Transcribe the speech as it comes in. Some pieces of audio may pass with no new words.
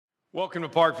Welcome to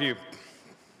Parkview.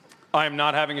 I am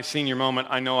not having a senior moment.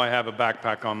 I know I have a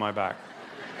backpack on my back.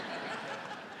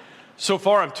 So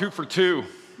far, I'm 2 for 2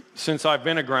 since I've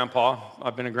been a grandpa.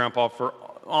 I've been a grandpa for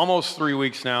almost 3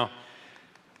 weeks now.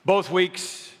 Both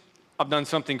weeks, I've done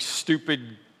something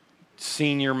stupid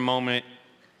senior moment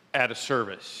at a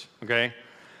service, okay?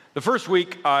 The first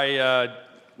week, I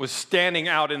was standing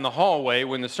out in the hallway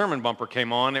when the sermon bumper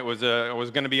came on. I was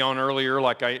going to be on earlier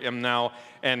like I am now,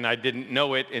 and I didn't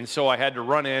know it, and so I had to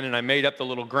run in, and I made up the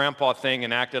little grandpa thing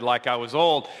and acted like I was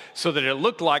old so that it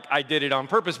looked like I did it on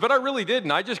purpose, but I really didn't.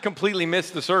 I just completely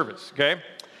missed the service, okay?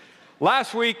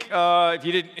 Last week, if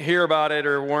you didn't hear about it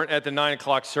or weren't at the 9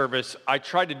 o'clock service, I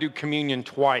tried to do communion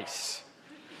twice.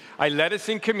 I led us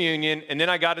in communion, and then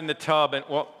I got in the tub, and,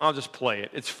 well, I'll just play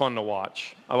it. It's fun to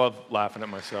watch. I love laughing at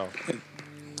myself.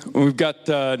 We've got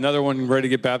another one ready to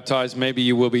get baptized. Maybe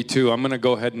you will be too. I'm going to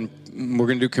go ahead and we're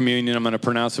going to do communion. I'm going to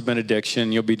pronounce a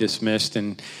benediction. You'll be dismissed.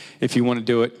 And if you want to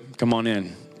do it, come on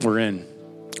in. We're in.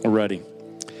 We're ready.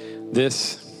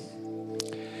 This,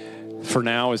 for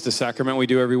now, is the sacrament we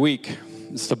do every week.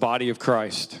 It's the body of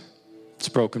Christ. It's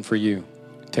broken for you.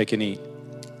 Take and eat.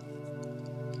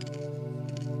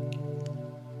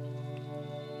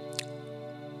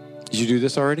 Did you do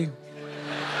this already?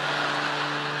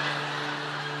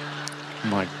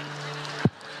 Mike.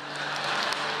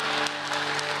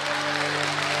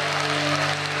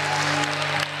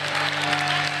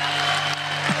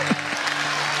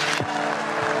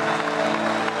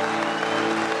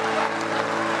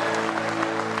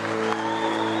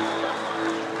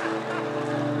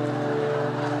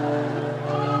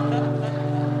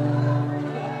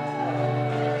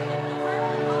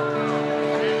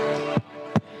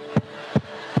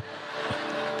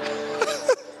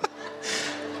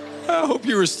 I hope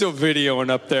you were still videoing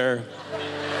up there.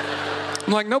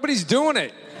 I'm like, nobody's doing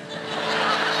it.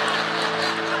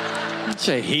 Bunch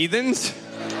of heathens.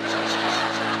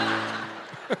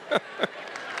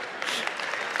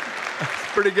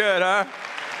 Pretty good, huh?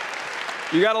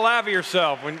 You got to laugh at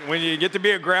yourself. When you get to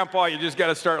be a grandpa, you just got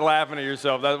to start laughing at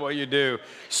yourself. That's what you do.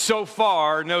 So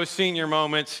far, no senior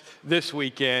moments this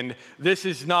weekend. This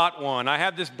is not one. I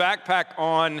have this backpack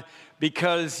on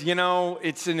because, you know,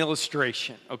 it's an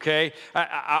illustration, okay?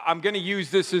 I'm going to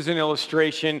use this as an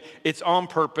illustration. It's on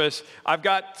purpose. I've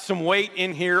got some weight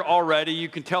in here already. You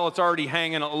can tell it's already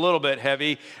hanging a little bit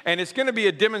heavy. And it's going to be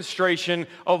a demonstration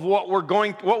of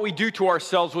what we do to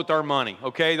ourselves with our money,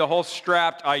 okay? The whole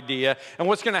strapped idea. And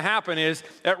what's going to happen is,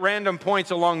 at random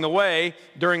points along the way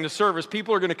during the service,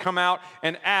 people are going to come out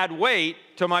and add weight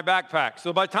to my backpack.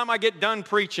 So by the time I get done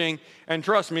preaching, and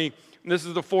trust me, this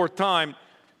is the 4th time,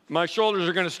 my shoulders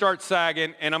are going to start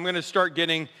sagging, and I'm going to start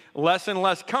getting less and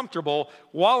less comfortable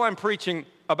while I'm preaching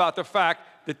about the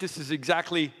fact that this is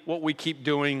exactly what we keep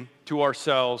doing to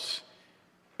ourselves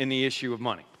in the issue of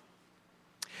money.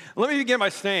 Let me begin by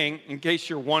saying, in case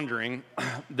you're wondering,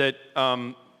 that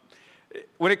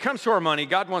when it comes to our money,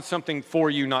 God wants something for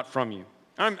you, not from you.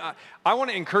 I want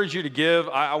to encourage you to give.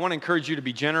 I want to encourage you to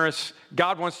be generous.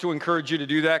 God wants to encourage you to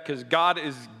do that because God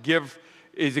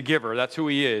is a giver. That's who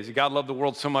he is. God loved the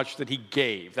world so much that he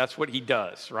gave. That's what he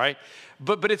does, right?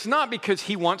 But it's not because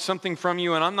he wants something from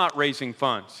you, and I'm not raising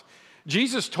funds.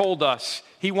 Jesus told us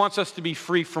he wants us to be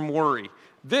free from worry.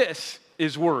 This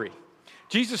is worry.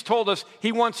 Jesus told us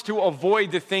he wants to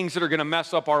avoid the things that are going to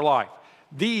mess up our life.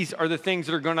 These are the things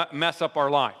that are going to mess up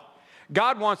our life.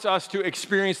 God wants us to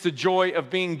experience the joy of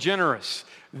being generous.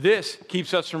 This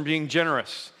keeps us from being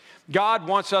generous. God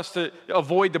wants us to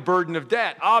avoid the burden of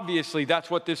debt. Obviously, that's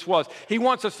what this was. He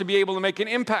wants us to be able to make an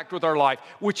impact with our life,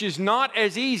 which is not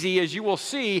as easy as you will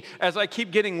see as I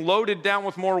keep getting loaded down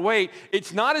with more weight.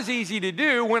 It's not as easy to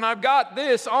do when I've got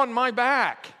this on my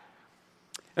back.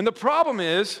 And the problem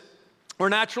is, we're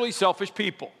naturally selfish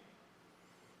people.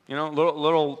 You know,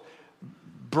 little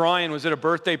Brian was at a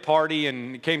birthday party,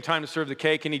 and it came time to serve the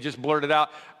cake, and he just blurted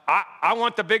out, I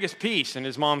want the biggest piece. And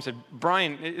his mom said,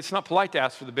 Brian, it's not polite to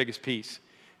ask for the biggest piece.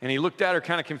 And he looked at her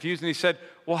kind of confused, and he said,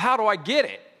 well, how do I get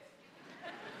it?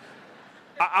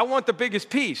 I want the biggest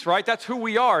piece, right? That's who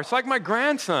we are. It's like my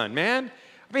grandson, man.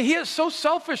 I mean, he is so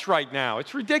selfish right now.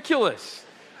 It's ridiculous.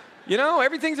 You know,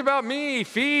 everything's about me.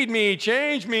 Feed me,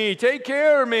 change me, take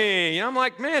care of me. And I'm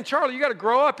like, man, Charlie, you got to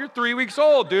grow up. You're 3 weeks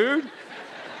old, dude.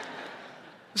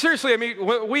 Seriously, I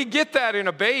mean, we get that in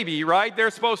a baby, right?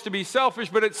 They're supposed to be selfish,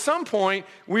 but at some point,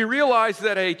 we realize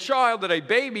that a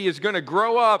baby is going to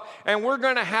grow up, and we're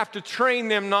going to have to train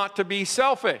them not to be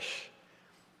selfish.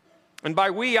 And by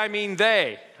we, I mean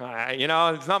they.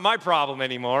 It's not my problem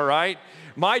anymore, right?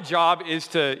 My job is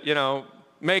to,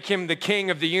 make him the king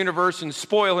of the universe and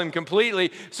spoil him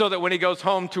completely so that when he goes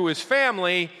home to his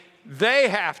family, they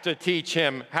have to teach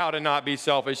him how to not be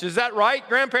selfish. Is that right,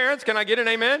 grandparents? Can I get an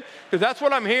amen? Because that's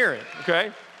what I'm hearing,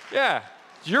 okay? Yeah.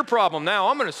 It's your problem now.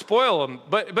 I'm going to spoil him.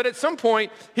 But at some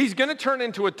point, he's going to turn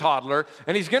into a toddler,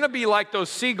 and he's going to be like those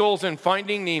seagulls in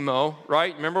Finding Nemo,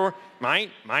 right? Remember? Mine.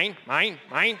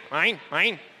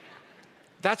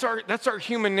 That's our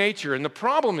human nature. And the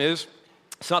problem is,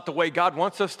 it's not the way God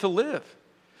wants us to live.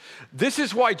 This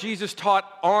is why Jesus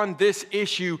taught on this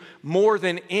issue more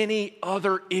than any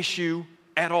other issue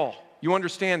at all. You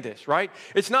understand this, right?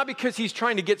 It's not because he's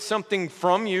trying to get something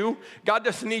from you. God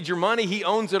doesn't need your money. He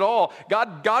owns it all.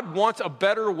 God wants a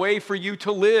better way for you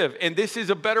to live, and this is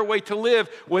a better way to live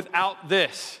without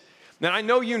this. Now, I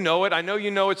know you know it. I know you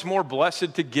know it's more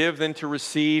blessed to give than to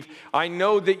receive. I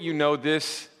know that you know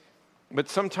this, but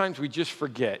sometimes we just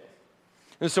forget.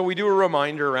 And so we do a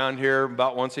reminder around here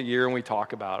about once a year and we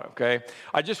talk about it, okay?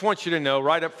 I just want you to know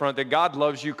right up front that God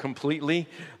loves you completely.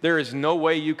 There is no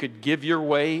way you could give your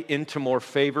way into more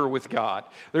favor with God.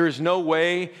 There is no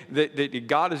way that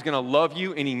God is going to love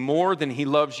you any more than he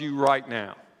loves you right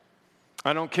now.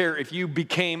 I don't care if you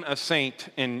became a saint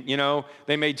and,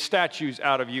 they made statues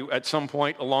out of you at some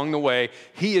point along the way.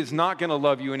 He is not going to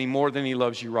love you any more than he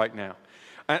loves you right now.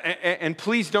 And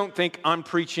please don't think I'm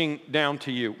preaching down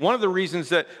to you. One of the reasons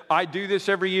that I do this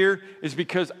every year is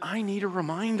because I need a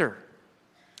reminder.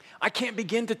 I can't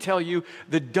begin to tell you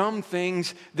the dumb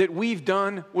things that we've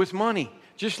done with money,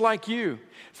 just like you.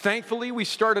 Thankfully, we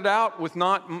started out with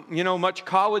not, much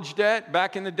college debt.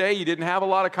 Back in the day, you didn't have a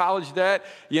lot of college debt.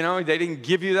 They didn't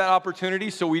give you that opportunity,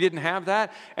 so we didn't have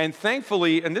that. And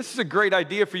thankfully, and this is a great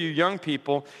idea for you young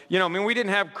people, we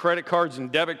didn't have credit cards and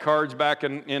debit cards back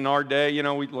in our day.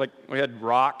 We had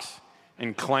rocks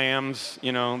and clams,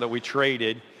 that we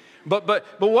traded.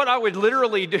 But what I would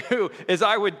literally do is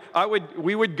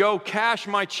we would go cash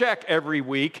my check every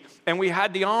week, and we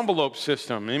had the envelope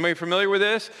system. Anybody familiar with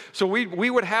this? So we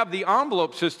would have the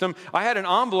envelope system. I had an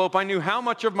envelope. I knew how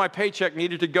much of my paycheck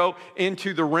needed to go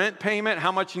into the rent payment,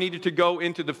 how much needed to go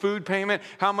into the food payment,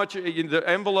 how much in the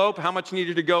envelope, how much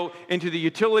needed to go into the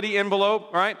utility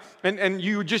envelope, right? And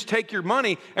you just take your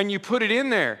money and you put it in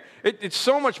there. It's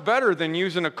so much better than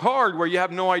using a card where you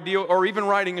have no idea, or even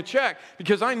writing a check,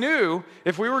 because I knew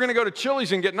if we were going to go to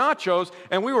Chili's and get nachos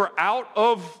and we were out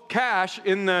of cash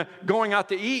in the going out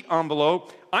to eat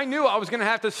envelope, I knew I was going to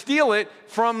have to steal it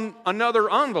from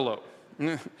another envelope.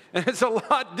 And it's a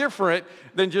lot different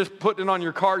than just putting it on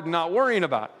your card and not worrying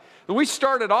about it. We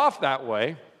started off that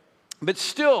way. But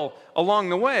still, along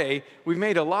the way, we've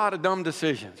made a lot of dumb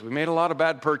decisions. We made a lot of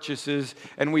bad purchases,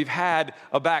 and we've had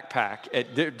a backpack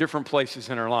at different places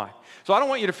in our life. So I don't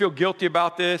want you to feel guilty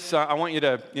about this. I want you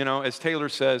to, as Taylor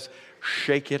says,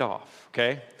 shake it off,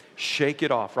 okay? Shake it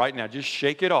off right now. Just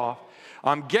shake it off.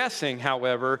 I'm guessing,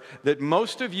 however, that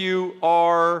most of you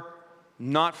are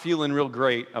not feeling real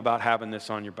great about having this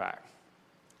on your back.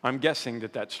 I'm guessing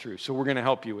that that's true. So we're going to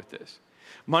help you with this.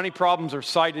 Money problems are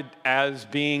cited as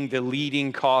being the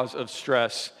leading cause of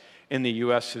stress in the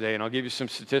U.S. today, and I'll give you some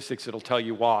statistics that'll tell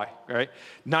you why, right?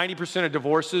 90% of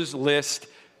divorces list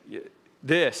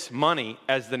this, money,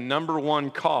 as the number one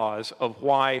cause of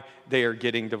why they are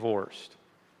getting divorced.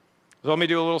 So let me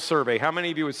do a little survey. How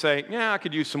many of you would say, yeah, I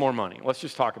could use some more money? Let's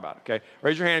just talk about it, okay?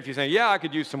 Raise your hand if you say, yeah, I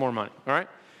could use some more money, all right?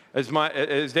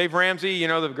 As Dave Ramsey,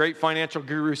 the great financial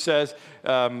guru says,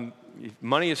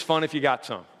 money is fun if you got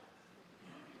some.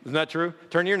 Isn't that true?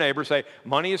 Turn to your neighbor and say,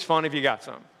 money is fun if you got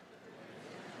some.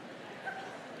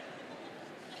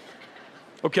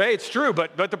 Okay, it's true,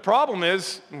 but the problem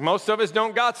is most of us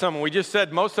don't got some. We just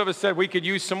said most of us said we could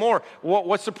use some more.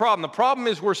 What's the problem? The problem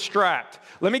is we're strapped.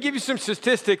 Let me give you some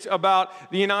statistics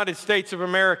about the United States of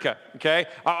America, okay?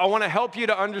 I want to help you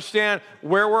to understand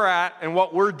where we're at and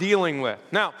what we're dealing with.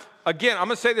 Now, again, I'm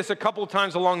going to say this a couple of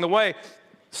times along the way.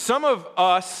 Some of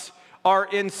us are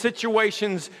in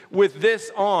situations with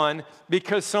this on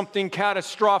because something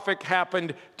catastrophic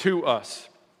happened to us.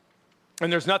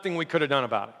 And there's nothing we could have done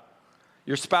about it.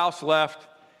 Your spouse left,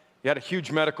 you had a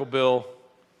huge medical bill,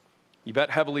 you bet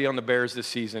heavily on the Bears this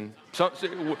season. So,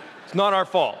 it's not our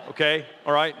fault, okay?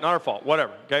 All right? Not our fault,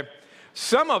 whatever, okay?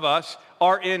 Some of us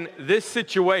are in this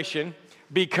situation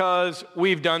because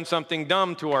we've done something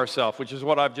dumb to ourselves, which is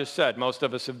what I've just said. Most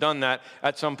of us have done that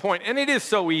at some point. And it is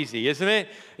so easy, isn't it?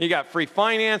 You got free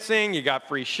financing, you got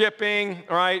free shipping,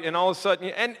 right? And all of a sudden,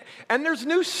 and there's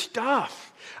new stuff.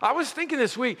 I was thinking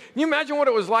this week, can you imagine what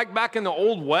it was like back in the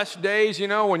old West days,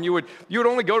 when you would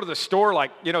only go to the store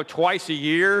twice a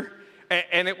year,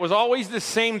 and it was always the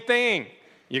same thing.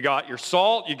 You got your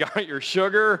salt, you got your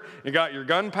sugar, you got your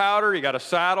gunpowder, you got a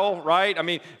saddle, right? I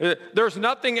mean, there's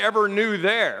nothing ever new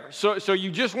there. So you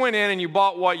just went in and you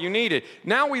bought what you needed.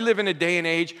 Now we live in a day and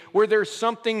age where there's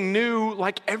something new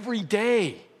like every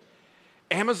day.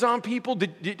 Amazon people,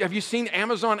 have you seen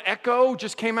Amazon Echo?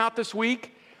 Just came out this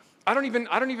week. I don't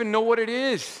even know what it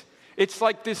is. It's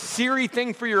like this Siri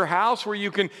thing for your house where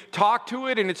you can talk to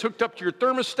it, and it's hooked up to your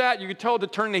thermostat. You can tell it to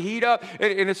turn the heat up,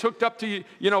 and it's hooked up to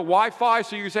Wi-Fi.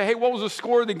 So you can say, hey, what was the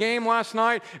score of the game last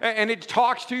night? And it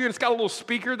talks to you, and it's got a little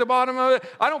speaker at the bottom of it.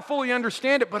 I don't fully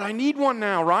understand it, but I need one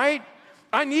now, right?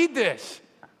 I need this.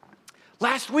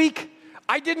 Last week,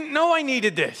 I didn't know I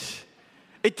needed this.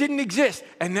 It didn't exist,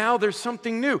 and now there's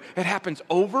something new. It happens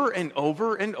over and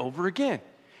over and over again.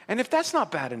 And if that's not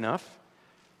bad enough,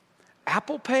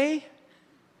 Apple Pay?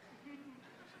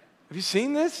 Have you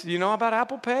seen this? Do you know about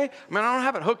Apple Pay? I mean, I don't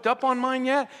have it hooked up on mine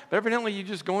yet, but evidently you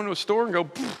just go into a store and go,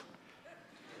 poof.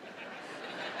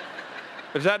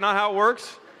 Is that not how it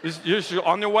works? You're just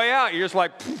on your way out, you're just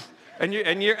like, poof, and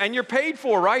you're paid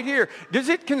for right here. Does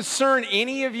it concern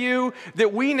any of you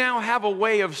that we now have a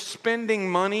way of spending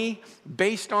money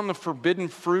based on the forbidden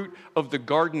fruit of the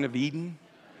Garden of Eden?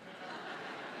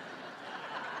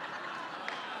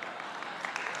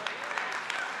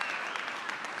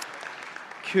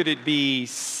 Could it be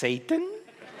Satan?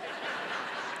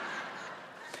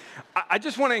 I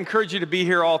just want to encourage you to be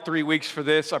here all 3 weeks for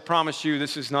this. I promise you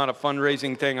this is not a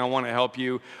fundraising thing. I want to help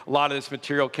you. A lot of this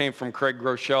material came from Craig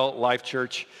Groeschel, Life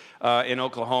Church in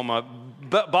Oklahoma.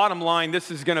 But bottom line, this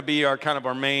is going to be our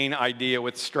main idea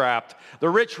with Strapped. The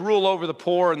rich rule over the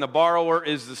poor, and the borrower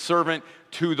is the servant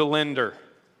to the lender.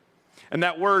 And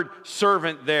that word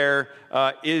servant there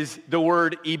is the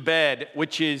word ibed,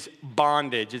 which is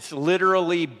bondage. It's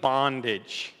literally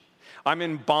bondage. I'm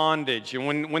in bondage.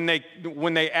 And when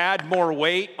they add more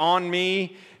weight on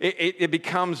me, it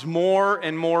becomes more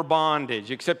and more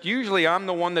bondage. Except usually I'm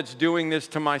the one that's doing this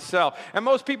to myself. And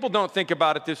most people don't think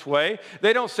about it this way.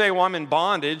 They don't say, well, I'm in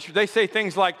bondage. They say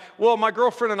things like, well, my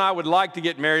girlfriend and I would like to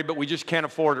get married, but we just can't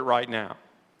afford it right now.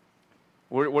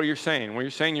 What are you saying? Well,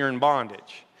 you're saying you're in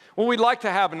bondage. Well, we'd like to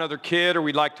have another kid, or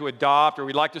we'd like to adopt, or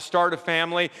we'd like to start a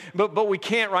family, but we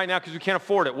can't right now because we can't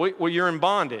afford it. Well, you're in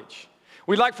bondage.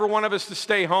 We'd like for one of us to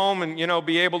stay home and,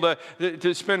 be able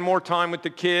to spend more time with the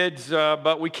kids,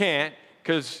 but we can't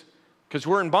because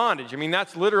we're in bondage. I mean,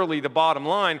 that's literally the bottom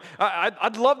line.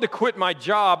 I'd love to quit my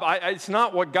job. It's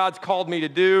not what God's called me to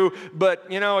do, but,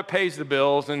 it pays the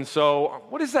bills. And so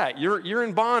what is that? You're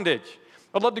in bondage.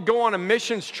 I'd love to go on a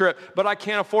missions trip, but I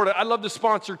can't afford it. I'd love to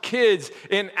sponsor kids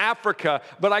in Africa,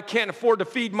 but I can't afford to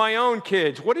feed my own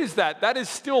kids. What is that? That is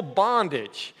still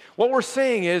bondage. What we're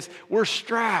saying is we're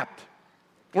strapped.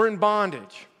 We're in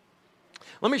bondage.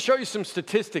 Let me show you some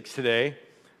statistics today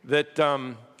that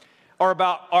are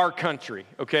about our country,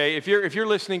 okay? If you're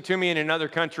listening to me in another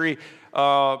country,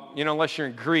 unless you're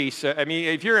in Greece,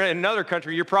 if you're in another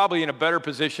country, you're probably in a better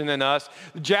position than us.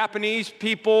 The Japanese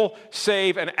people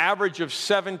save an average of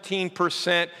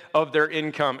 17% of their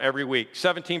income every week.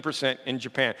 17% in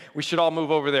Japan. We should all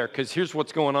move over there because here's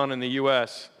what's going on in the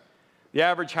U.S. The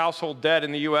average household debt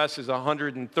in the U.S. is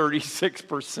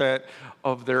 136%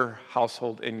 of their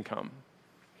household income.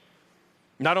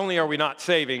 Not only are we not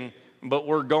saving, but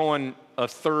we're going a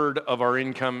third of our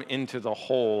income into the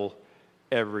hole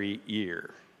every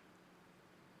year.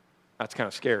 That's kind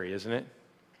of scary, isn't it?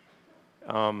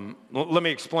 Let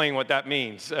me explain what that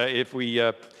means.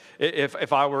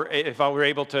 If I were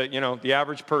able to, the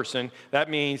average person, that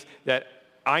means that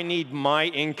I need my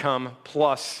income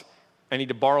plus I need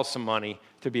to borrow some money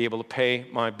to be able to pay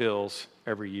my bills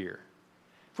every year.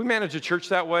 If we manage a church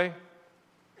that way,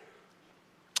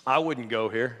 I wouldn't go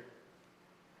here.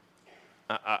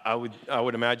 I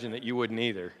would imagine that you wouldn't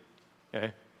either.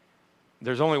 Okay?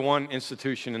 There's only one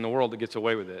institution in the world that gets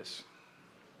away with this.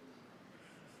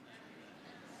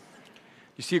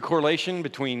 You see a correlation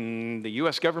between the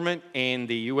U.S. government and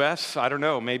the U.S.? I don't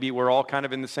know. Maybe we're all kind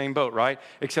of in the same boat, right?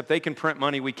 Except they can print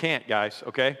money, we can't, guys,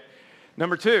 okay?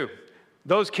 Number two,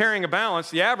 those carrying a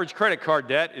balance, the average credit card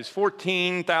debt is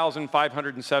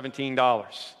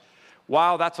 $14,517.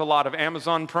 Wow, that's a lot of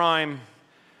Amazon Prime.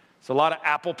 It's a lot of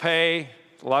Apple Pay.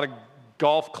 It's a lot of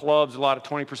golf clubs, a lot of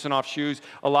 20% off shoes,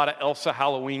 a lot of Elsa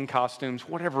Halloween costumes,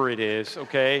 whatever it is,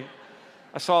 okay?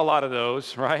 I saw a lot of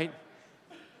those, right?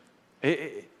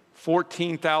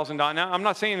 $14,000. Now, I'm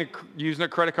not saying using a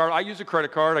credit card. I use a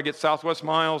credit card. I get Southwest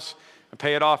Miles. I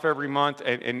pay it off every month.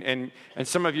 And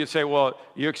some of you say, well,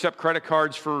 you accept credit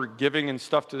cards for giving and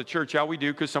stuff to the church. Yeah, we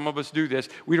do, because some of us do this.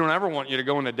 We don't ever want you to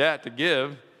go into debt to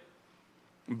give.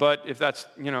 But if that's,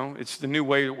 it's the new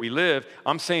way that we live,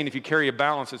 I'm saying if you carry a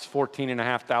balance, it's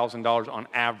 $14,500 on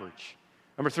average.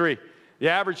 Number 3, the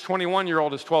average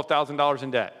 21-year-old is $12,000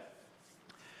 in debt.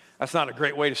 That's not a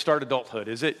great way to start adulthood,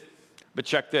 is it? But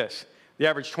check this. The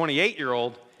average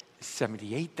 28-year-old is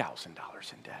 $78,000 in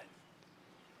debt.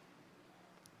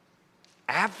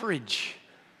 Average.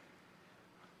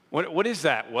 What is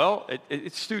that? Well,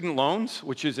 it's student loans,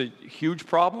 which is a huge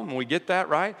problem, and we get that,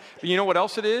 right? But you know what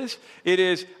else it is? It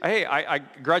is, hey, I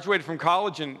graduated from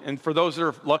college, and for those that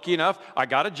are lucky enough, I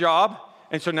got a job,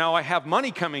 and so now I have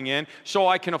money coming in, so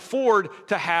I can afford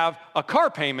to have a car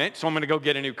payment, so I'm going to go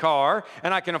get a new car,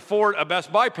 and I can afford a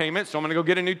Best Buy payment, so I'm going to go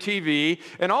get a new TV,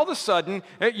 and all of a sudden,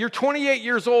 you're 28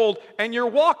 years old, and you're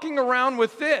walking around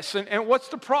with this, and what's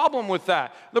the problem with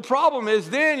that? The problem is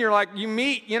then you're like, you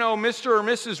meet, Mr. or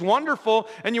Mrs. Wonderful,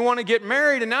 and you want to get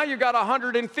married, and now you got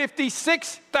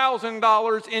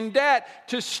 $156,000 in debt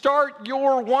to start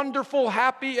your wonderful,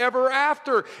 happy ever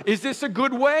after. Is this a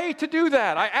good way to do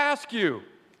that? I ask you.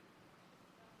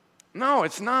 No,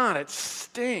 it's not. It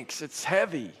stinks. It's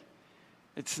heavy.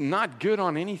 It's not good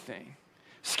on anything.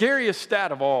 Scariest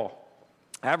stat of all.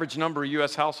 Average number of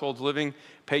U.S. households living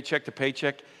paycheck to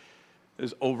paycheck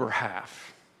is over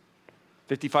half.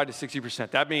 55 to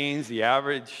 60%. That means the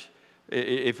average,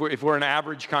 if we're an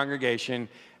average congregation,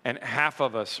 and half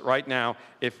of us right now,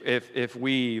 if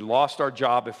we lost our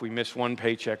job, if we missed one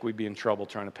paycheck, we'd be in trouble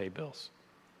trying to pay bills.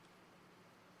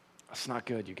 That's not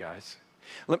good, you guys.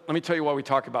 Let me tell you why we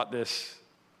talk about this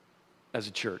as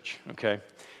a church, okay?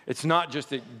 It's not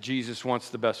just that Jesus wants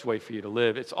the best way for you to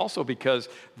live. It's also because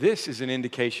this is an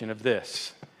indication of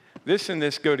this. This and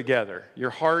this go together. Your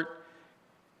heart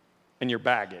and your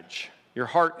baggage. Your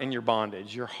heart and your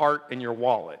bondage. Your heart and your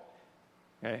wallet,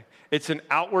 okay? It's an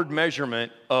outward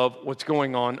measurement of what's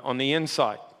going on the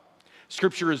inside.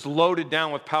 Scripture is loaded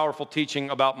down with powerful teaching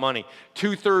about money.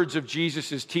 2/3 of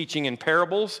Jesus' teaching in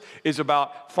parables is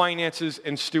about finances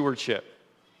and stewardship.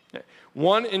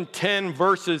 1 in 10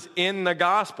 verses in the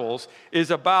Gospels is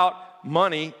about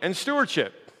money and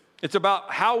stewardship. It's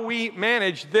about how we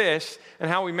manage this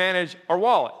and how we manage our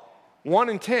wallet. 1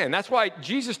 in 10. That's why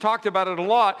Jesus talked about it a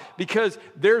lot, because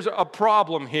there's a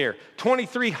problem here.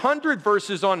 2,300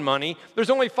 verses on money. There's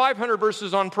only 500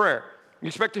 verses on prayer. You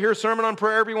expect to hear a sermon on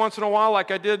prayer every once in a while like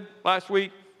I did last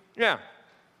week? Yeah.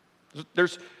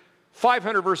 There's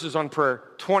 500 verses on prayer,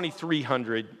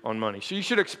 2,300 on money. So you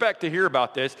should expect to hear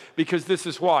about this, because this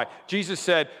is why. Jesus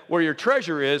said, where your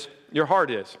treasure is, your heart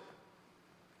is.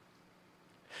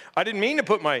 I didn't mean to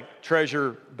put my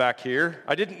treasure back here.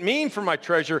 I didn't mean for my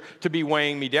treasure to be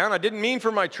weighing me down. I didn't mean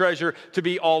for my treasure to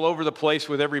be all over the place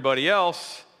with everybody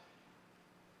else.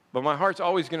 But my heart's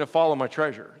always going to follow my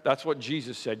treasure. That's what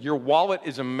Jesus said. Your wallet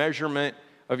is a measurement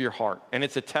of your heart, and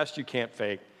it's a test you can't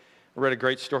fake. I read a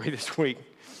great story this week.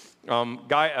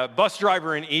 A bus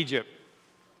driver in Egypt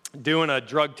doing a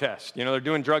drug test. They're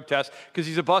doing drug tests because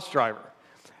he's a bus driver.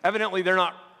 Evidently, they're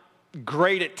not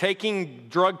great at taking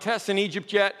drug tests in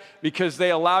Egypt yet, because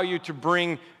they allow you to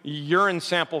bring urine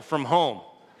sample from home.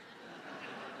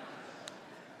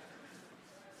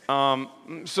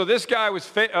 So this guy was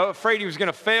afraid he was going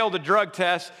to fail the drug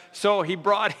test, so he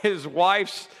brought his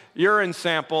wife's urine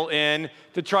sample in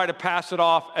to try to pass it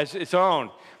off as its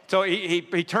own. So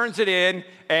he turns it in,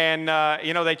 and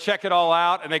they check it all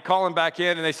out, and they call him back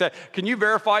in, and they said, "Can you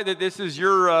verify that this is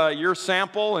your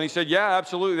sample?" And he said, "Yeah,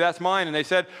 absolutely, that's mine." And they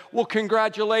said, "Well,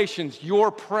 congratulations,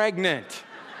 you're pregnant."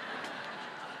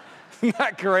 Isn't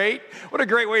that great? What a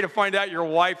great way to find out your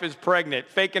wife is pregnant,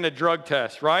 faking a drug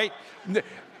test, right?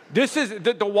 This is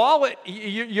the wallet.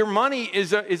 Your money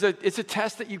is a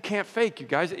test that you can't fake, you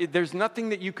guys. There's nothing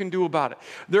that you can do about it.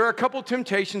 There are a couple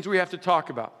temptations we have to talk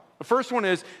about. The first one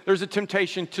is there's a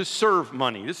temptation to serve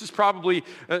money. This is probably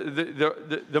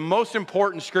the most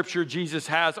important scripture Jesus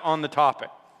has on the topic.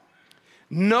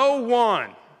 No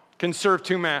one can serve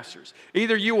two masters.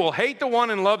 Either you will hate the one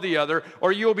and love the other,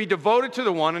 or you will be devoted to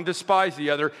the one and despise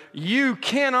the other. You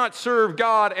cannot serve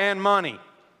God and money.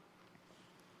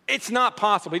 It's not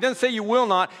possible. He doesn't say you will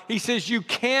not. He says you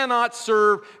cannot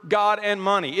serve God and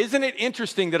money. Isn't it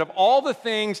interesting that of all the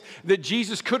things that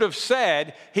Jesus could have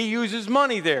said, he uses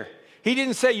money there? He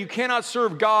didn't say you cannot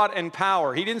serve God and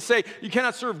power. He didn't say you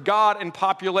cannot serve God and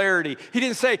popularity. He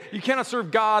didn't say you cannot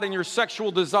serve God and your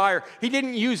sexual desire. He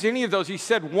didn't use any of those. He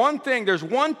said one thing. There's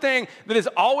one thing that is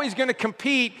always going to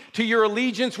compete to your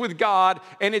allegiance with God,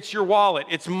 and it's your wallet.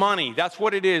 It's money. That's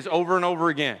what it is, over and over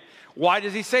again. Why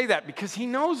does he say that? Because he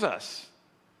knows us.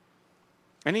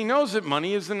 And he knows that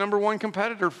money is the number one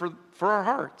competitor for our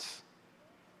hearts.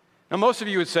 Now, most of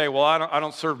you would say, well, I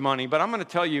don't serve money. But I'm going to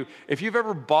tell you, if you've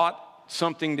ever bought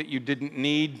something that you didn't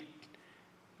need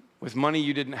with money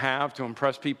you didn't have to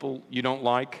impress people you don't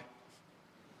like?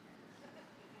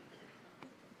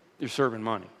 You're serving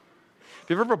money. Have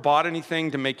you ever bought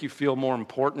anything to make you feel more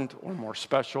important or more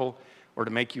special or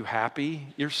to make you happy?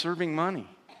 You're serving money.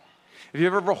 Have you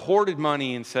ever hoarded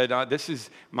money and said, this is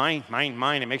mine, mine,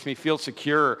 mine. It makes me feel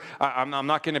secure. I'm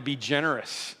not going to be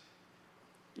generous.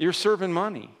 You're serving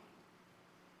money.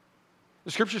 The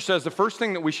scripture says the first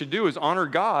thing that we should do is honor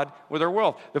God with our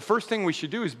wealth. The first thing we should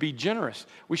do is be generous.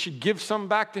 We should give some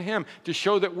back to him to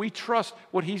show that we trust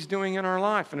what he's doing in our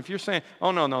life. And if you're saying, oh,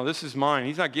 no, this is mine.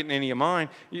 He's not getting any of mine.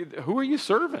 Who are you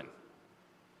serving?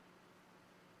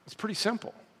 It's pretty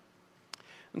simple.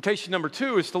 Temptation number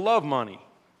 2 is to love money.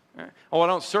 Oh, I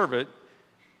don't serve it.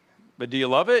 But do you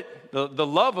love it? The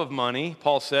love of money,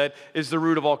 Paul said, is the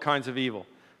root of all kinds of evil.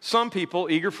 Some people,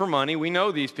 eager for money, we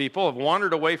know these people, have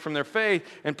wandered away from their faith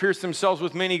and pierced themselves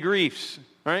with many griefs,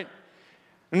 right?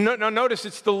 Now, notice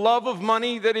it's the love of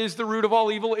money that is the root of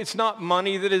all evil. It's not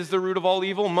money that is the root of all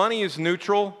evil. Money is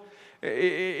neutral.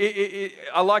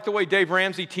 I like the way Dave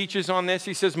Ramsey teaches on this.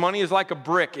 He says money is like a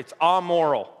brick. It's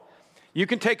amoral. You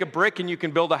can take a brick and you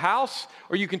can build a house,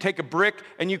 or you can take a brick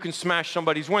and you can smash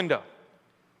somebody's window.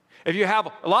 If you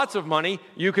have lots of money,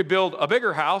 you could build a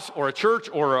bigger house or a church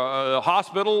or a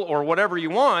hospital or whatever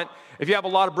you want. If you have a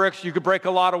lot of bricks, you could break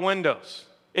a lot of windows.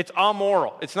 It's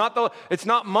amoral. It's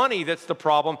not money that's the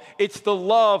problem. It's the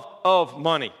love of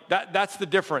money. That's the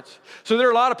difference. So there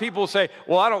are a lot of people who say,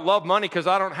 well, I don't love money because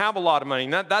I don't have a lot of money.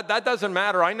 That doesn't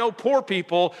matter. I know poor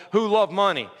people who love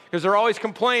money because they're always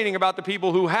complaining about the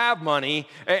people who have money,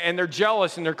 and they're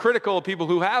jealous and they're critical of people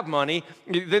who have money,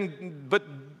 but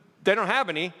they don't have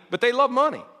any, but they love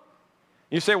money.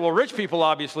 You say, well, rich people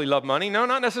obviously love money. No,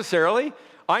 not necessarily.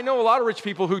 I know a lot of rich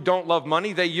people who don't love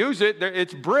money. They use it.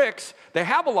 It's bricks. They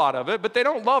have a lot of it, but they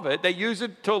don't love it. They use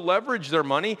it to leverage their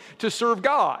money to serve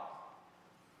God.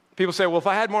 People say, well, if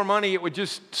I had more money, it would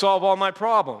just solve all my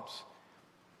problems.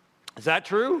 Is that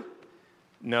true?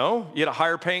 No. You get a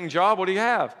higher paying job. What do you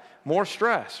have? More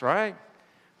stress, right?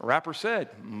 A rapper said,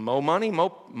 more money,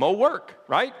 more work,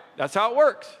 right? That's how it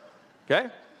works, okay?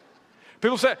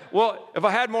 People say, well, if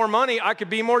I had more money, I could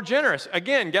be more generous.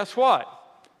 Again, guess what?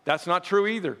 That's not true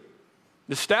either.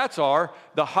 The stats are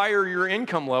the higher your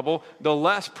income level, the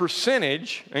less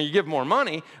percentage, and you give more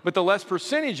money, but the less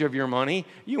percentage of your money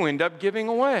you end up giving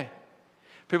away.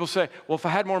 People say, well, if I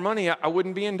had more money, I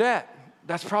wouldn't be in debt.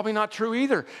 That's probably not true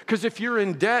either. Because if you're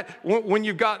in debt, when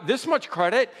you've got this much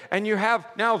credit and you have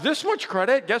now this much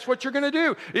credit, guess what you're going to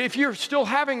do? If you're still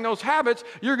having those habits,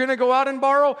 you're going to go out and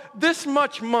borrow this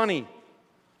much money.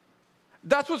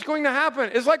 That's what's going to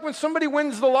happen. It's like when somebody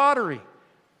wins the lottery.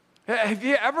 Have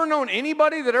you ever known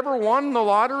anybody that ever won the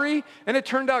lottery and it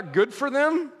turned out good for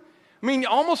them? I mean,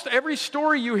 almost every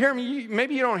story you hear,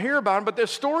 maybe you don't hear about them, but the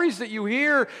stories that you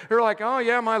hear, they're like, oh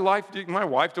yeah, my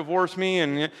wife divorced me,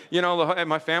 and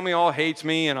my family all hates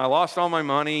me, and I lost all my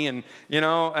money, and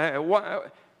I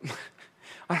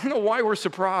don't know why we're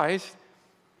surprised.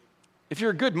 If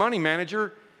you're a good money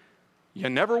manager, you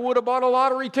never would have bought a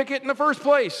lottery ticket in the first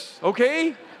place,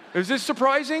 okay? Is this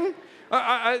surprising?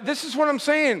 This is what I'm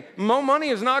saying. More money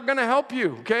is not going to help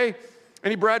you, okay?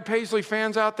 Any Brad Paisley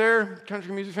fans out there?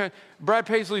 Country music fans? Brad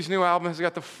Paisley's new album has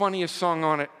got the funniest song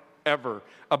on it ever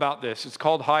about this. It's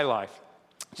called High Life.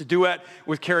 It's a duet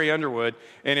with Carrie Underwood,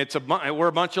 and we're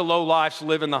a bunch of low lifes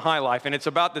living the high life, and it's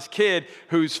about this kid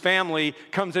whose family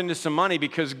comes into some money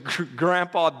because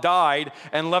grandpa died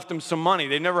and left them some money.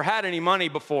 They never had any money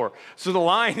before. So the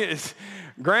line is,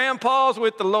 grandpa's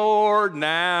with the Lord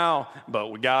now, but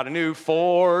we got a new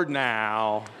Ford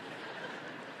now.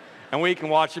 And we can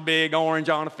watch a big orange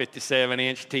on a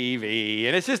 57-inch TV.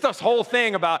 And it's just this whole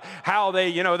thing about how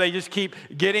they just keep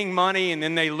getting money and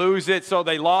then they lose it. So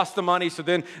they lost the money. So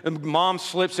then mom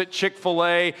slips at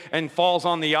Chick-fil-A and falls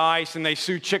on the ice and they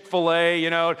sue Chick-fil-A,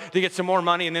 to get some more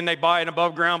money. And then they buy an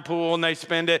above-ground pool and they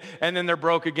spend it and then they're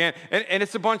broke again. And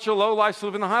it's a bunch of low-lifes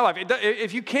living the high life.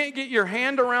 If you can't get your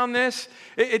hand around this,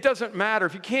 it doesn't matter.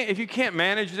 If you can't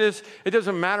manage this, it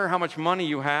doesn't matter how much money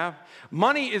you have.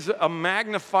 Money is a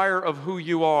magnifier of who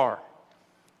you are.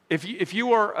 If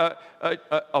you are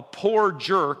a poor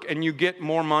jerk and you get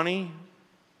more money,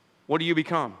 what do you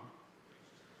become?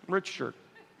 Rich jerk.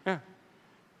 Yeah.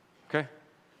 Okay.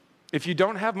 If you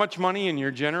don't have much money and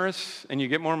you're generous and you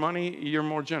get more money, you're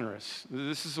more generous.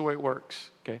 This is the way it works.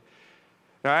 Okay.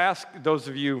 Now I ask those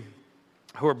of you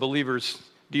who are believers,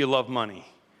 do you love money?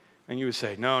 And you would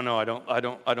say, no, I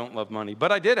don't love money.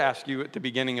 But I did ask you at the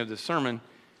beginning of the sermon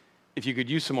if you could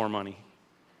use some more money.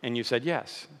 And you said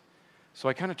yes. So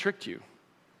I kind of tricked you.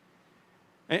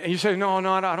 And you say, no,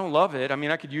 I don't love it. I mean,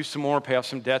 I could use some more, pay off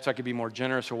some debts. I could be more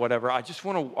generous or whatever. I just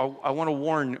want to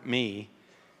warn me,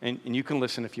 and you can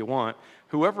listen if you want.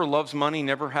 Whoever loves money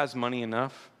never has money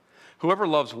enough. Whoever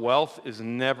loves wealth is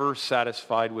never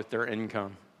satisfied with their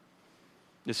income.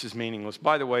 This is meaningless.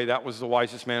 By the way, that was the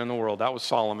wisest man in the world. That was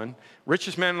Solomon.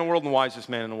 Richest man in the world and wisest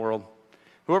man in the world.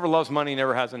 Whoever loves money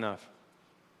never has enough.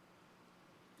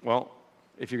 Well,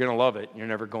 if you're going to love it, you're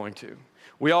never going to.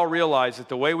 We all realize that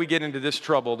the way we get into this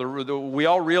trouble, we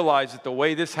all realize that the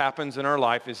way this happens in our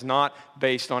life is not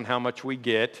based on how much we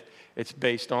get. It's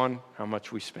based on how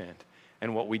much we spend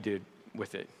and what we did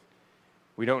with it.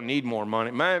 We don't need more money.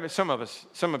 Some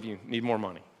of you need more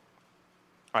money.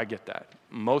 I get that.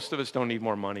 Most of us don't need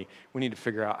more money. We need to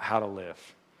figure out how to live.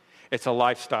 It's a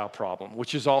lifestyle problem,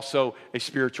 which is also a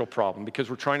spiritual problem because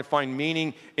we're trying to find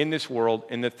meaning in this world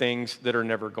in the things that are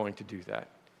never going to do that.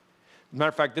 As a matter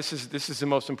of fact, this is the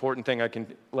most important thing I can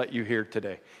let you hear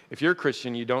today. If you're a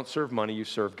Christian, you don't serve money, you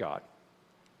serve God.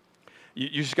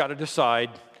 You just got to decide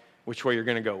which way you're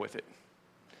going to go with it.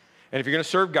 And if you're going to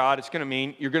serve God, it's going to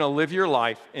mean you're going to live your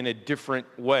life in a different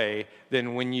way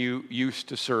than when you used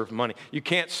to serve money. You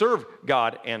can't serve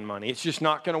God and money. It's just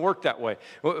not going to work that way.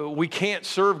 We can't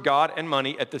serve God and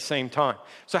money at the same time.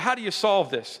 So how do you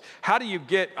solve this? How do you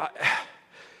get,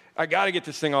 I got to get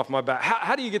this thing off my back.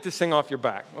 How do you get this thing off your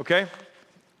back, okay?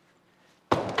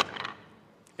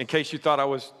 In case you thought I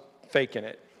was faking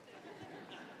it.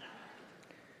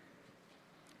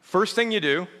 First thing you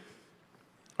do,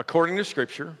 according to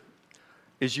Scripture,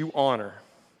 is you honor.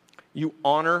 You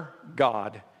honor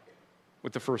God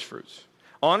with the first fruits.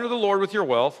 Honor the Lord with your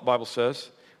wealth, the Bible says,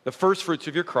 the first fruits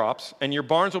of your crops, and your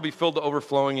barns will be filled to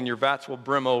overflowing, and your vats will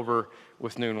brim over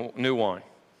with new wine.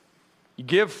 You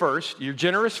give first. You're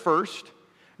generous first.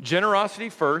 Generosity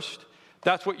first.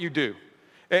 That's what you do.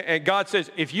 And God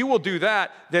says, if you will do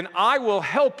that, then I will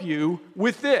help you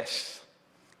with this.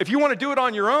 If you want to do it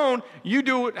on your own, you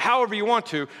do it however you want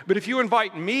to. But if you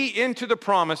invite me into the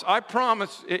process, I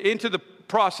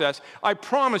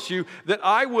promise you that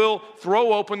I will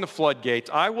throw open the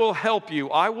floodgates. I will help you.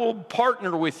 I will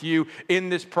partner with you in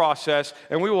this process,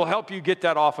 and we will help you get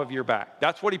that off of your back.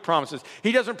 That's what he promises.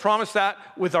 He doesn't promise that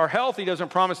with our health. He doesn't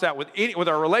promise that with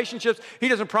our relationships. He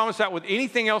doesn't promise that with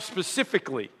anything else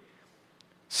specifically.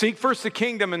 Seek first the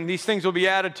kingdom and these things will be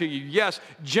added to you. Yes,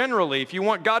 generally, if you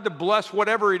want God to bless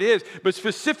whatever it is, but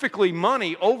specifically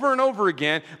money over and over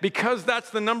again, because that's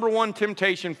the number one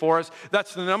temptation for us.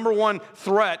 That's the number one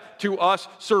threat to us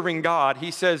serving God. He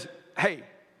says, hey,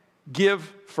 give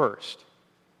first.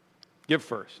 Give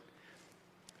first.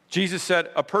 Jesus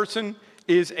said, a person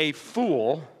is a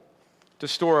fool to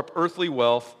store up earthly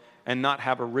wealth and not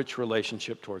have a rich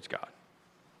relationship towards God.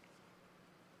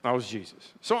 That was Jesus.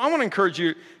 So I want to encourage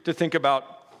you to think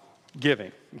about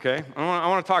giving, okay? I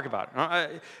want to talk about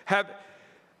it.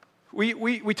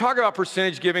 We talk about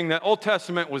percentage giving. The Old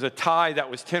Testament was a tithe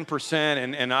that was 10%,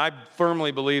 and I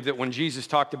firmly believe that when Jesus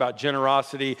talked about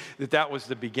generosity, that was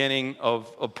the beginning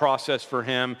of a process for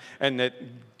him, and that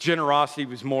generosity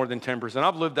was more than 10%.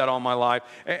 I've lived that all my life,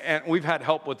 and we've had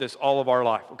help with this all of our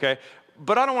life, okay?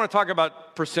 But I don't want to talk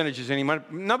about percentages anymore.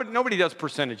 Nobody does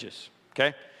percentages,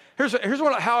 okay? Here's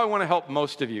how I want to help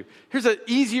most of you. Here's an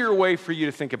easier way for you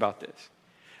to think about this.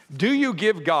 Do you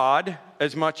give God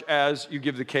as much as you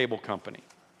give the cable company?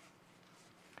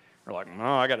 You're like,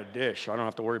 no, I got a dish. I don't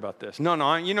have to worry about this. No,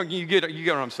 you get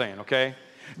what I'm saying, okay?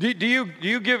 Do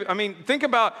you give, think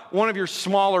about one of your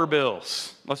smaller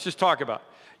bills. Let's just talk about it.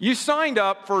 You signed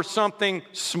up for something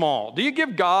small. Do you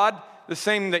give God the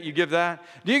same that you give that?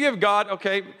 Do you give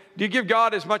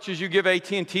God as much as you give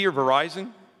AT&T or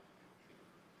Verizon?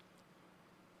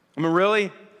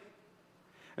 Really?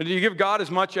 And do you give God as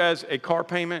much as a car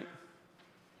payment?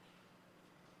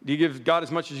 Do you give God as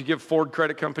much as you give Ford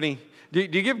Credit Company? Do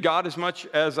you give God as much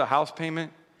as a house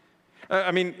payment?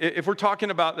 If we're talking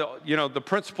about the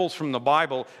principles from the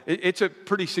Bible, it's a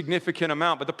pretty significant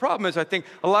amount. But the problem is, I think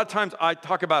a lot of times I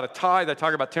talk about a tithe, I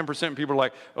talk about 10%, and people are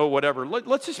like, oh, whatever.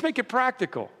 Let's just make it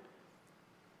practical.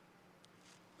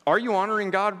 Are you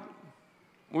honoring God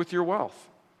with your wealth?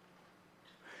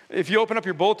 If you open up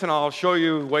your bulletin, I'll show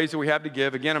you ways that we have to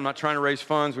give. Again, I'm not trying to raise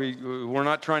funds. We're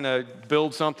not trying to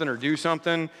build something or do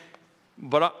something.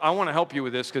 But I want to help you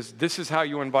with this because this is how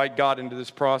you invite God into this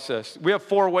process. We have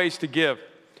 4 ways to give.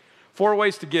 4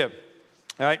 ways to give.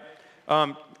 All right?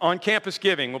 On campus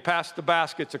giving, we'll pass the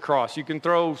baskets across. You can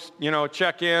throw, a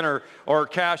check in or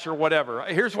cash or whatever.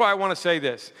 Here's why I want to say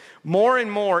this. More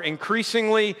and more,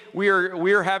 increasingly, we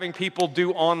are having people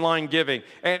do online giving.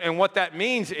 And what that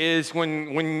means is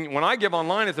when I give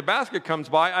online, as the basket comes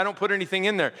by, I don't put anything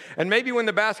in there. And maybe when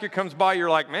the basket comes by,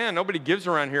 you're like, man, nobody gives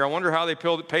around here. I wonder how they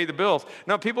pay the bills.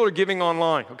 Now, people are giving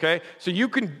online, okay? So you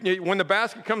can, when the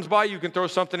basket comes by, you can throw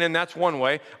something in. That's one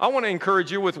way. I want to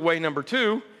encourage you with way number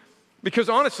 2. Because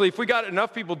honestly, if we got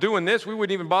enough people doing this, we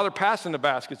wouldn't even bother passing the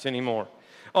baskets anymore.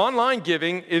 Online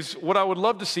giving is what I would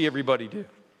love to see everybody do.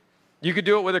 You could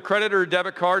do it with a credit or a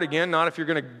debit card. Again, not if you're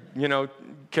going to,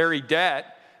 carry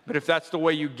debt. But if that's the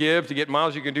way you give to get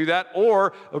miles, you can do that.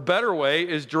 Or a better way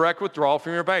is direct withdrawal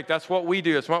from your bank. That's what we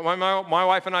do. It's what my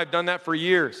wife and I have done that for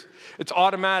years. It's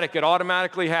automatic. It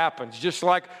automatically happens, just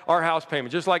like our house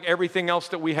payment, just like everything else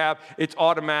that we have. It's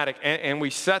automatic, and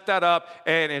we set that up,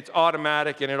 and it's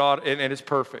automatic, and it's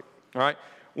perfect. All right.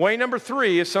 Way number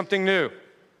 3 is something new.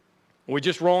 We're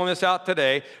just rolling this out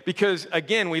today because,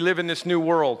 again, we live in this new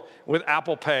world with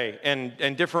Apple Pay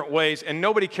and different ways, and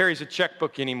nobody carries a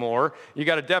checkbook anymore. You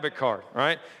got a debit card,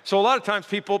 right? So a lot of times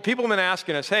people have been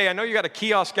asking us, hey, I know you got a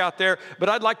kiosk out there, but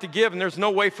I'd like to give, and there's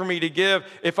no way for me to give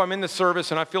if I'm in the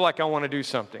service and I feel like I want to do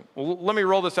something. Well, let me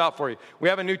roll this out for you. We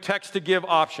have a new text-to-give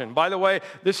option. By the way,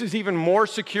 this is even more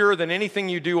secure than anything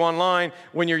you do online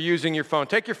when you're using your phone.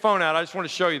 Take your phone out. I just want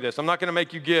to show you this. I'm not going to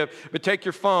make you give, but take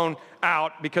your phone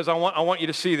out because I want you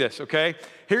to see this, okay?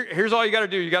 Here's all you got to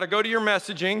do. You got to go to your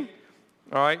messaging.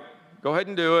 All right, go ahead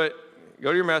and do it. Go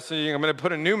to your messaging. I'm going to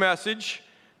put a new message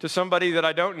to somebody that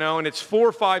I don't know, and it's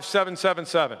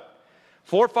 45777.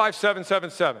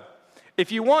 45777.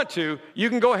 If you want to, you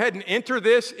can go ahead and enter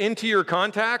this into your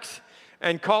contacts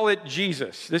and call it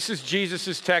Jesus. This is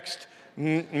Jesus's text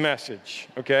message,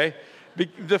 okay?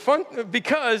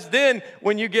 Because then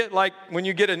when you get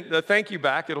a thank you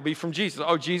back, it'll be from Jesus.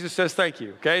 Oh, Jesus says thank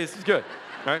you, okay? This is good,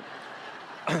 right?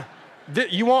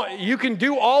 You can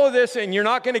do all of this, and you're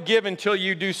not going to give until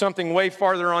you do something way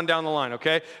farther on down the line,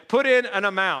 okay? Put in an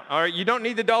amount, all right? You don't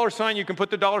need the dollar sign. You can put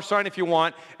the dollar sign if you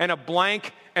want, and a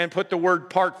blank, and put the word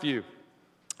Parkview.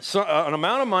 So, an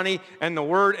amount of money, and the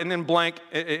word, and then blank,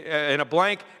 and a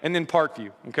blank, and then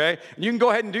Parkview, okay? You can go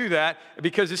ahead and do that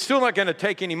because it's still not going to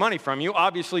take any money from you.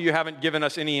 Obviously, you haven't given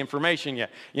us any information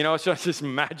yet. It's just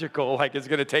magical, like it's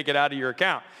going to take it out of your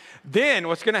account. Then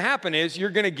what's going to happen is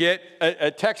you're going to get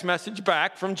a text message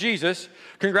back from Jesus.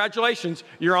 Congratulations,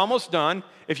 you're almost done.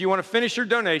 If you want to finish your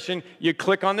donation, you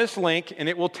click on this link, and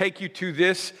it will take you to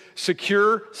this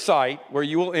secure site where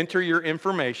you will enter your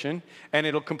information, and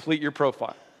it'll complete your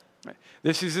profile.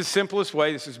 This is the simplest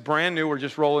way. This is brand new. We're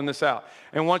just rolling this out.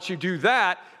 And once you do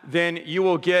that, then you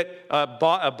will get a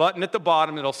button at the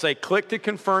bottom that'll say, click to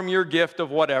confirm your gift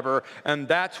of whatever, and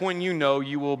that's when you know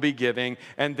you will be giving.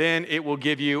 And then it will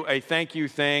give you a thank you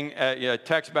thing, a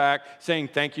text back saying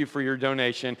thank you for your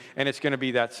donation, and it's going to be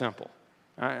that simple.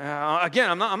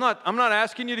 Again, I'm not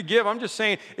asking you to give. I'm just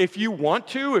saying if you want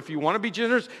to be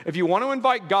generous, if you want to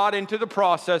invite God into the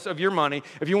process of your money,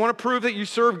 if you want to prove that you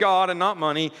serve God and not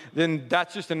money, then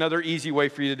that's just another easy way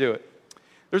for you to do it.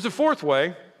 There's a 4th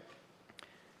way,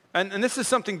 and this is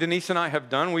something Denise and I have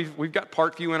done. We've got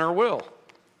Parkview in our will.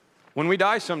 When we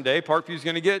die someday, Parkview is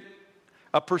going to get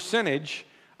a percentage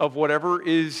of whatever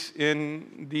is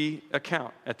in the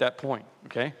account at that point,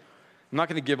 okay? I'm not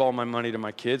going to give all my money to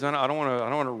my kids. I don't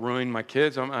want to ruin my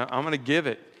kids. I'm going to give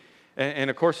it. And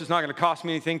of course, it's not going to cost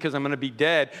me anything because I'm going to be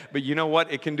dead. But you know what?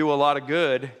 It can do a lot of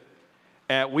good.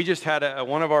 We just had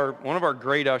one of our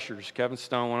great ushers, Kevin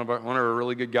Stone, one of our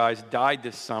really good guys, died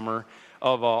this summer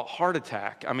of a heart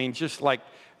attack. I mean, just like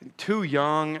too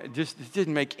young. Just it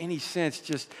didn't make any sense.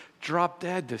 Just dropped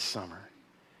dead this summer.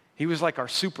 He was like our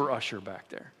super usher back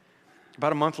there.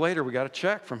 About a month later, we got a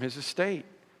check from his estate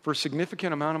for a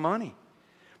significant amount of money,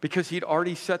 because he'd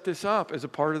already set this up as a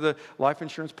part of the life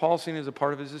insurance policy and as a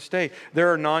part of his estate.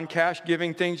 There are non-cash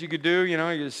giving things you could do.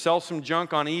 You sell some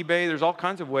junk on eBay. There's all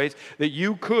kinds of ways that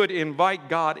you could invite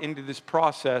God into this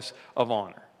process of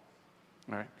honor.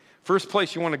 All right. First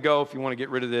place you want to go if you want to get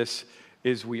rid of this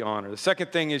is we honor. The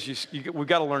second thing is we've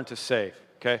got to learn to save.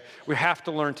 Okay, we have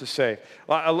to learn to save.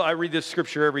 I read this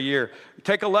scripture every year.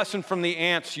 Take a lesson from the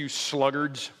ants, you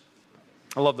sluggards.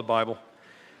 I love the Bible.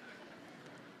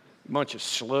 Bunch of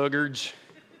sluggards,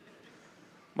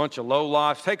 bunch of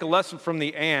lowlifes. Take a lesson from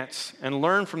the ants and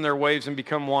learn from their ways and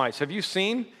become wise. Have you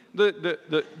seen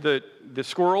the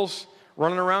squirrels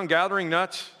running around gathering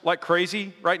nuts like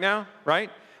crazy right now, right?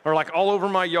 Or like all over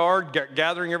my yard,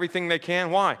 gathering everything they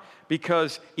can. Why?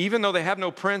 Because even though they have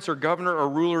no prince or governor or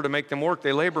ruler to make them work,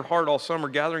 they labor hard all summer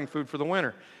gathering food for the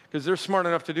winter. because they're smart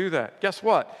enough to do that. Guess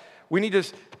what?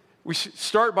 We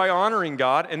start by honoring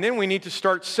God, and then we need to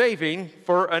start saving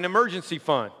for an emergency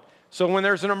fund. So when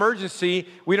there's an emergency,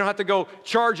 we don't have to go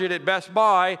charge it at Best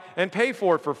Buy and pay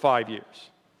for it for 5 years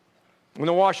when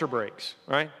the washer breaks,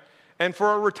 right? And for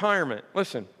our retirement,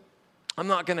 listen, I'm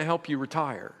not going to help you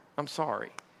retire. I'm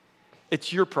sorry.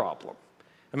 It's your problem.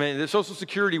 I mean, the Social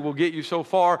Security will get you so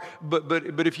far,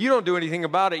 but if you don't do anything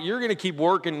about it, you're going to keep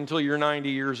working until you're 90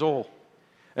 years old.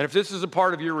 And if this is a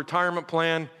part of your retirement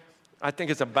plan, I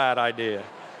think it's a bad idea.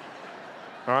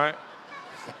 All right?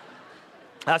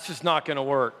 That's just not going to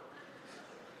work.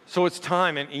 So it's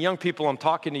time, and young people, I'm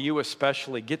talking to you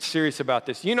especially, get serious about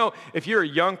this. You know, if you're a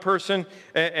young person,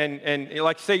 and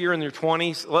like say you're in your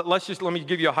 20s, let me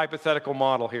give you a hypothetical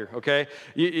model here, okay?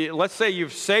 Let's say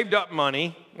you've saved up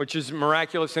money, which is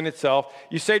miraculous in itself.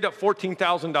 You saved up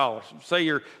 $14,000. Say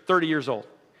you're 30 years old.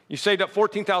 You saved up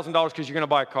 $14,000 because you're going to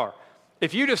buy a car.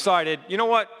 If you decided, you know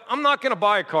what, I'm not going to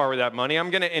buy a car with that money, I'm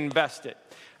going to invest it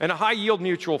in a high-yield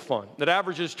mutual fund that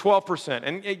averages 12%.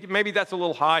 And maybe that's a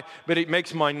little high, but it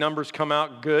makes my numbers come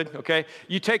out good, okay?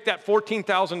 You take that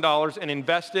 $14,000 and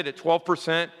invest it at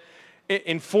 12%.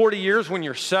 In 40 years, when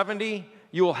you're 70,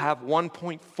 you will have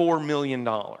 $1.4 million.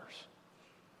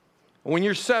 When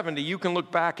you're 70, you can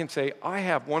look back and say, I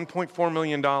have $1.4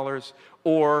 million,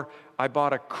 or I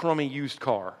bought a crummy used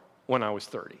car when I was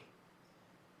 30.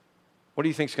 What do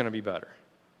you think is going to be better?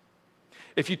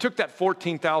 If you took that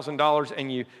 $14,000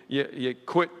 and you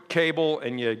quit cable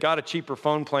and you got a cheaper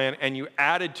phone plan and you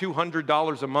added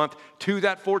 $200 a month to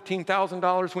that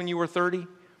 $14,000 when you were 30,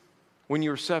 when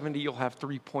you're 70, you'll have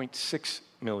 $3.6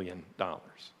 million.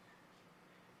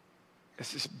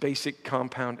 This is basic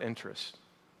compound interest.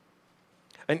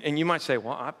 And you might say,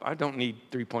 well, I don't need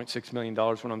 $3.6 million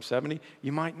when I'm 70.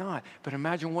 You might not, but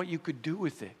imagine what you could do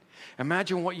with it.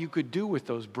 Imagine what you could do with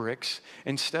those bricks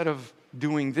instead of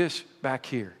doing this back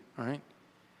here, all right?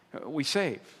 We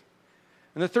save.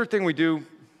 And the third thing we do,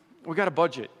 we got to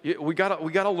budget. We got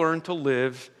to learn to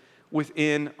live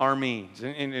within our means.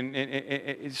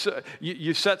 And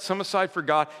you set some aside for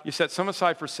God, you set some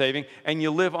aside for saving, and you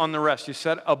live on the rest. You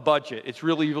set a budget. It's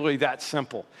really that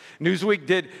simple. Newsweek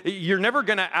did, you're never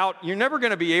going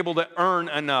to be able to earn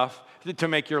enough to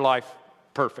make your life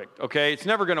perfect, okay? It's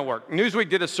never going to work. Newsweek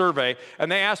did a survey, and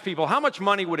they asked people, how much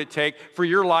money would it take for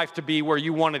your life to be where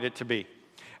you wanted it to be?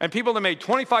 And people that made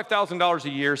 $25,000 a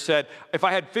year said, if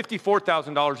I had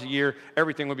 $54,000 a year,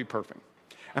 everything would be perfect.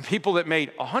 And people that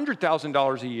made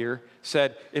 $100,000 a year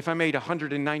said, if I made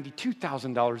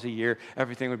 $192,000 a year,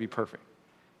 everything would be perfect.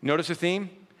 Notice a theme?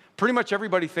 Pretty much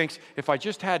everybody thinks, if I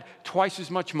just had twice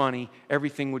as much money,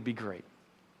 everything would be great.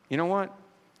 You know what?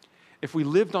 If we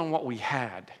lived on what we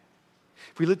had,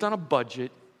 if we lived on a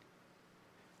budget,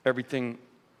 everything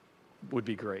would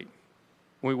be great.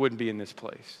 We wouldn't be in this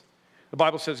place. The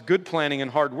Bible says good planning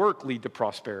and hard work lead to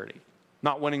prosperity,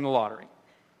 not winning the lottery.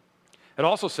 It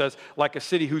also says, like a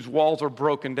city whose walls are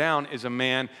broken down is a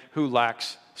man who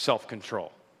lacks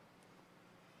self-control.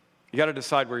 You got to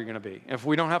decide where you're going to be. If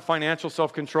we don't have financial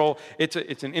self-control, it's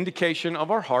an indication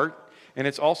of our heart, and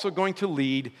it's also going to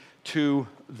lead to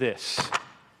this.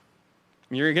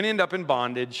 You're going to end up in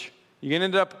bondage. You're going to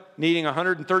end up needing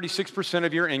 136%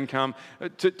 of your income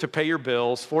to pay your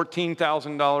bills,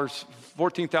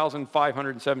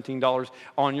 $14,517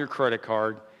 on your credit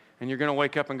card, and you're going to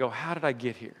wake up and go, how did I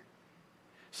get here?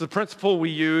 So the principle we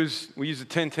use the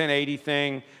 10-10-80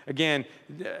 thing. Again,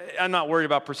 I'm not worried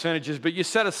about percentages, but you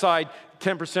set aside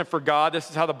 10% for God. This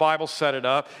is how the Bible set it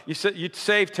up. You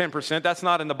save 10%. That's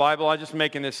not in the Bible. I'm just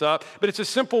making this up. But it's a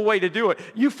simple way to do it.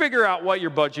 You figure out what your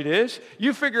budget is.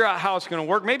 You figure out how it's going to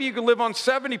work. Maybe you can live on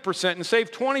 70% and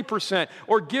save 20%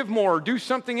 or give more or do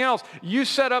something else. You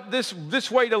set up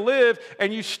this way to live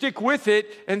and you stick with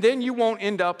it, and then you won't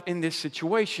end up in this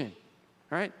situation.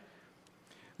 All right?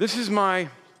 This is my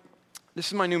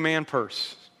new man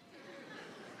purse.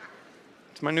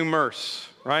 It's my new Merce,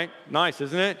 right? Nice,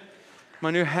 isn't it? My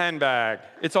new handbag.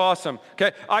 It's awesome.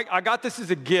 Okay, I got this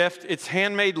as a gift. It's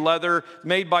handmade leather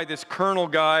made by this Colonel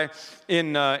guy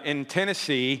in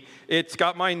Tennessee. It's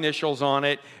got my initials on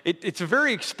it. It's a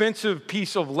very expensive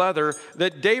piece of leather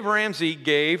that Dave Ramsey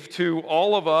gave to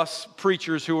all of us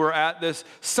preachers who were at this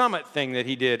summit thing that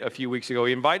he did a few weeks ago.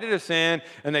 He invited us in,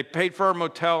 and they paid for our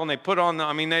motel, and they put on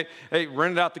they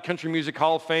rented out the Country Music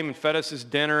Hall of Fame and fed us his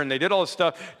dinner, and they did all this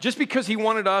stuff just because he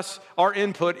wanted our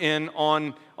input in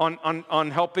on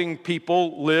helping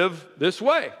people live this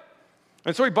way.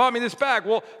 And so he bought me this bag.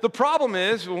 Well, the problem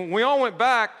is, when we all went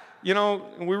back,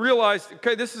 we realized,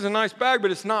 okay, this is a nice bag,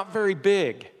 but it's not very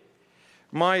big.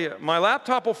 my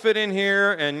laptop will fit in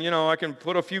here, and, I can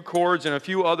put a few cords and a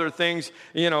few other things,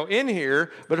 in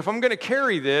here. But if I'm going to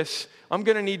carry this, I'm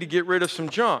going to need to get rid of some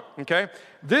junk, okay?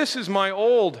 This is my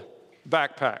old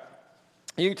backpack.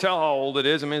 You can tell how old it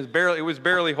is. I mean, it was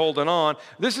barely holding on.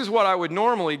 This is what I would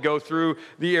normally go through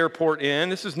the airport in.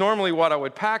 This is normally what I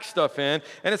would pack stuff in,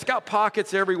 and it's got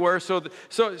pockets everywhere.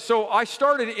 So I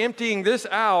started emptying this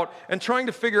out and trying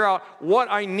to figure out what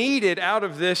I needed out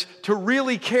of this to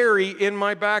really carry in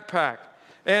my backpack.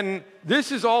 And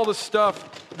this is all the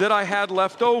stuff that I had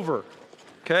left over.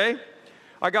 Okay,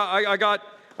 I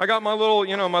got my little,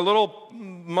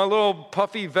 my little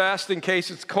puffy vest in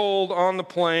case it's cold on the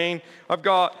plane. I've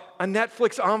got a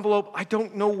Netflix envelope. I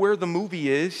don't know where the movie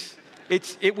is.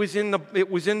 It was in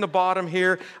the bottom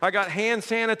here. I got hand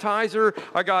sanitizer.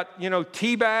 I got,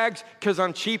 tea bags because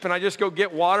I'm cheap and I just go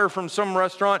get water from some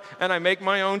restaurant and I make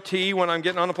my own tea when I'm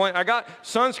getting on the plane. I got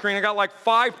sunscreen. I got like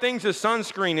 5 things of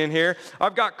sunscreen in here.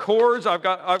 I've got cords. I've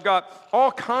got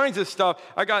all kinds of stuff.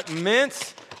 I got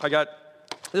mints. I got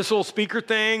this little speaker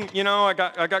thing, I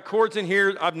got cords in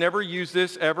here. I've never used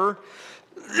this ever.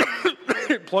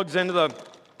 It plugs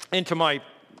into my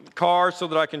car so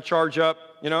that I can charge up,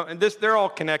 and they're all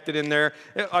connected in there.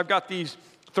 I've got these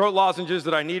throat lozenges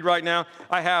that I need right now.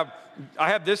 I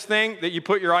have this thing that you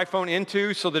put your iPhone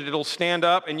into so that it'll stand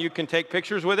up and you can take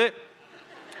pictures with it.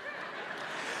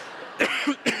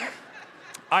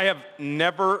 I have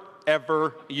never,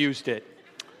 ever used it.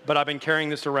 But I've been carrying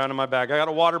this around in my bag. I got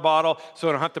a water bottle, so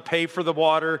I don't have to pay for the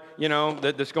water,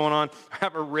 that's going on. I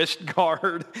have a wrist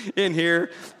guard in here.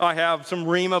 I have some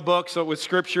Rima books with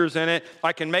scriptures in it.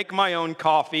 I can make my own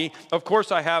coffee. Of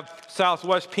course, I have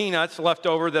Southwest peanuts left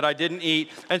over that I didn't eat.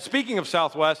 And speaking of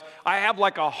Southwest, I have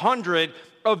like 100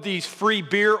 of these free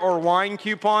beer or wine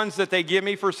coupons that they give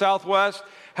me for Southwest.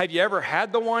 Have you ever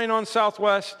had the wine on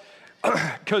Southwest?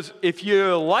 Because if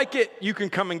you like it, you can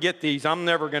come and get these. I'm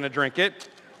never going to drink it.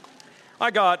 I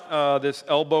got this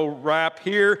elbow wrap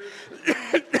here.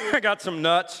 I got some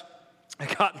nuts. I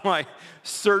got my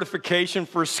certification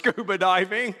for scuba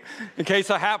diving in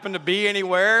case I happen to be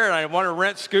anywhere and I want to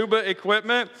rent scuba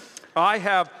equipment.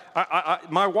 My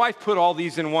wife put all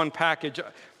these in one package.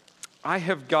 I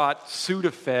have got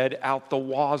Sudafed out the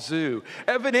wazoo.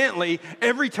 Evidently,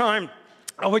 every time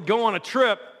I would go on a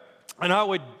trip and I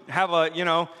would have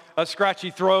a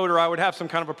scratchy throat or I would have some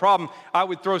kind of a problem, I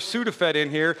would throw Sudafed in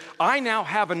here. I now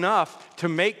have enough to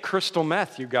make crystal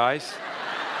meth, you guys.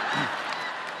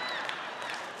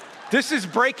 This is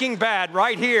Breaking Bad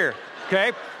right here,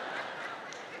 okay?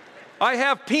 I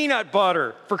have peanut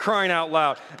butter, for crying out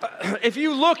loud. If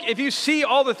you see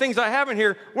all the things I have in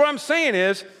here, what I'm saying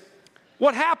is,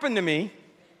 what happened to me,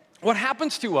 what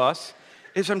happens to us,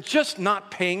 is I'm just not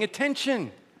paying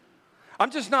attention. I'm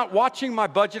just not watching my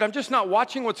budget. I'm just not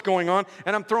watching what's going on,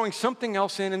 and I'm throwing something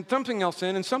else in and something else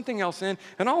in and something else in,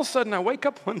 and all of a sudden I wake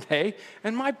up one day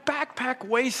and my backpack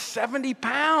weighs 70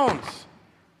 pounds.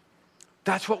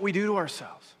 That's what we do to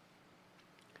ourselves.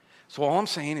 So all I'm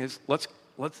saying is let's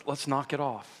knock it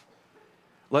off.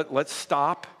 Let's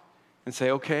stop and say,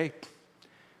 okay,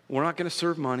 we're not going to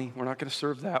serve money. We're not going to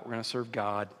serve that. We're going to serve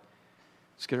God.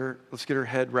 Let's get our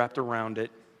head wrapped around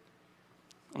it,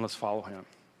 and let's follow him.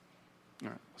 All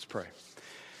right, let's pray.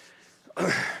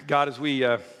 God, as we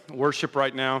worship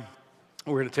right now,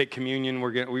 we're going to take communion.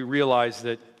 We realize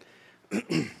that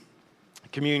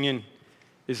communion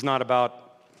is not about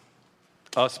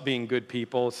us being good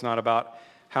people. It's not about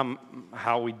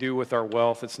how we do with our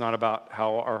wealth. It's not about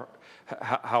how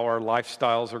our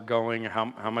lifestyles are going,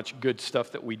 how much good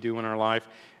stuff that we do in our life.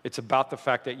 It's about the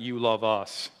fact that you love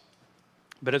us.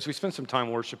 But as we spend some time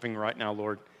worshiping right now,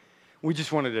 Lord, we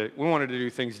wanted to do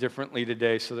things differently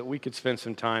today so that we could spend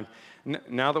some time.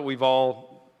 Now that we've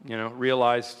all,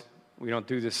 realized we don't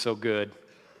do this so good,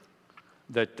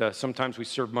 that sometimes we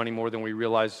serve money more than we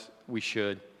realize we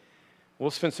should, we'll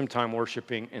spend some time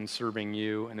worshiping and serving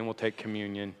you, and then we'll take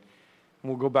communion,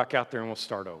 and we'll go back out there and we'll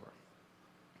start over.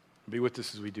 Be with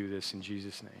us as we do this in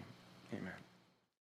Jesus' name. Amen.